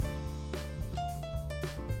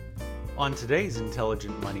On today's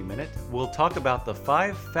Intelligent Money Minute, we'll talk about the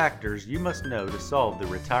 5 factors you must know to solve the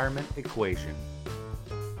retirement equation.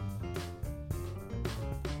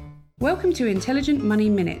 Welcome to Intelligent Money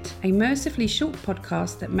Minute, a mercifully short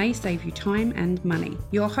podcast that may save you time and money.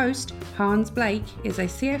 Your host, Hans Blake, is a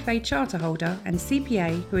CFA charter holder and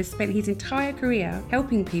CPA who has spent his entire career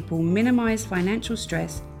helping people minimize financial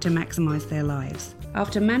stress to maximize their lives.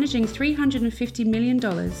 After managing $350 million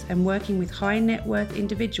and working with high net worth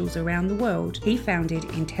individuals around the world, he founded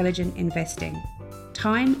Intelligent Investing.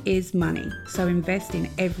 Time is money, so invest in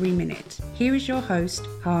every minute. Here is your host,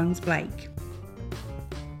 Hans Blake.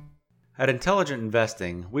 At Intelligent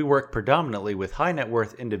Investing, we work predominantly with high net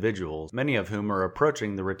worth individuals, many of whom are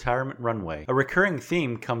approaching the retirement runway. A recurring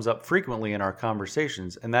theme comes up frequently in our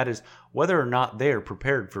conversations, and that is whether or not they are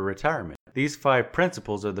prepared for retirement. These 5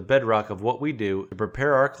 principles are the bedrock of what we do to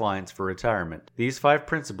prepare our clients for retirement. These 5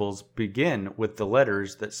 principles begin with the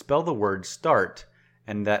letters that spell the word START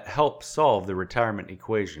and that help solve the retirement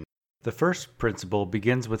equation. The first principle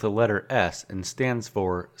begins with the letter S and stands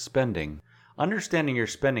for spending. Understanding your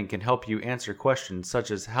spending can help you answer questions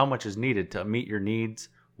such as how much is needed to meet your needs,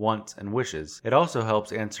 wants, and wishes. It also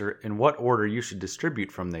helps answer in what order you should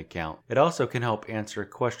distribute from the account. It also can help answer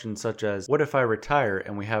questions such as, what if I retire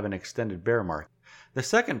and we have an extended bear market? The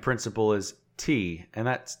second principle is T, and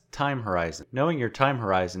that's time horizon. Knowing your time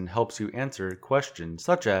horizon helps you answer questions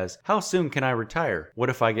such as, how soon can I retire? What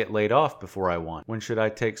if I get laid off before I want? When should I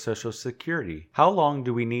take Social Security? How long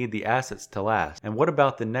do we need the assets to last? And what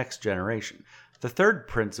about the next generation? The third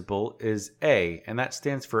principle is A, and that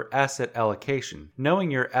stands for asset allocation. Knowing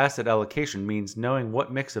your asset allocation means knowing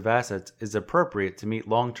what mix of assets is appropriate to meet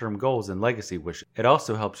long-term goals and legacy wishes. It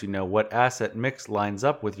also helps you know what asset mix lines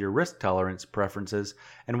up with your risk tolerance preferences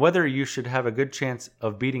and whether you should have a good chance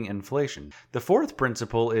of beating inflation. The fourth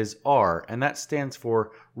principle is R, and that stands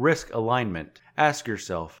for risk alignment. Ask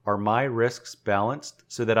yourself, are my risks balanced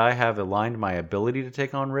so that I have aligned my ability to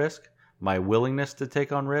take on risk, my willingness to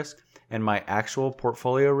take on risk, and my actual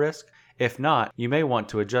portfolio risk? If not, you may want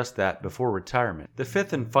to adjust that before retirement. The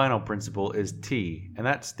fifth and final principle is T, and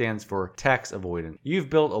that stands for tax avoidance. You've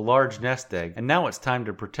built a large nest egg, and now it's time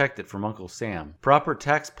to protect it from Uncle Sam. Proper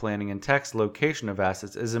tax planning and tax location of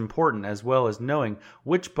assets is important, as well as knowing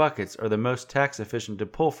which buckets are the most tax efficient to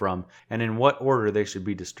pull from and in what order they should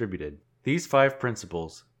be distributed. These 5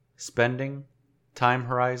 principles, spending, time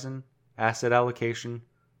horizon, asset allocation,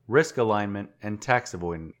 risk alignment, and tax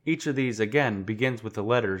avoidance. Each of these, again, begins with the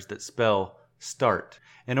letters that spell START.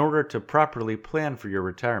 In order to properly plan for your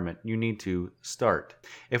retirement, you need to start.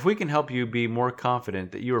 If we can help you be more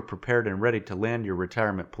confident that you are prepared and ready to land your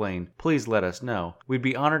retirement plane, please let us know. We'd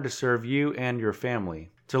be honored to serve you and your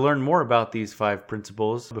family. To learn more about these 5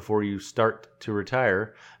 principles before you start to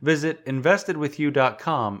retire, visit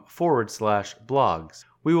investedwithyou.com/blogs.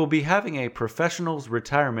 We will be having a Professionals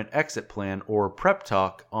Retirement Exit Plan or PREP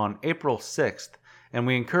Talk on April 6th, and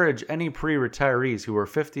we encourage any pre-retirees who are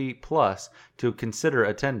 50 plus to consider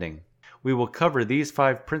attending. We will cover these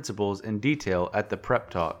 5 principles in detail at the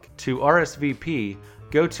PREP Talk. To RSVP,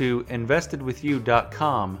 go to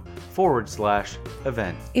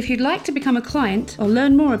investedwithyou.com/event. If you'd like to become a client or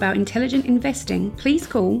learn more about intelligent investing, please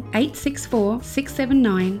call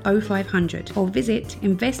 864-679-0500 or visit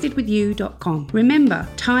investedwithyou.com. Remember,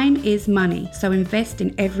 time is money, so invest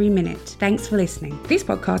in every minute. Thanks for listening. This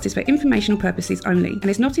podcast is for informational purposes only and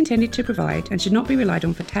is not intended to provide and should not be relied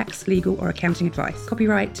on for tax, legal, or accounting advice.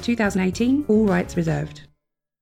 Copyright 2018, all rights reserved.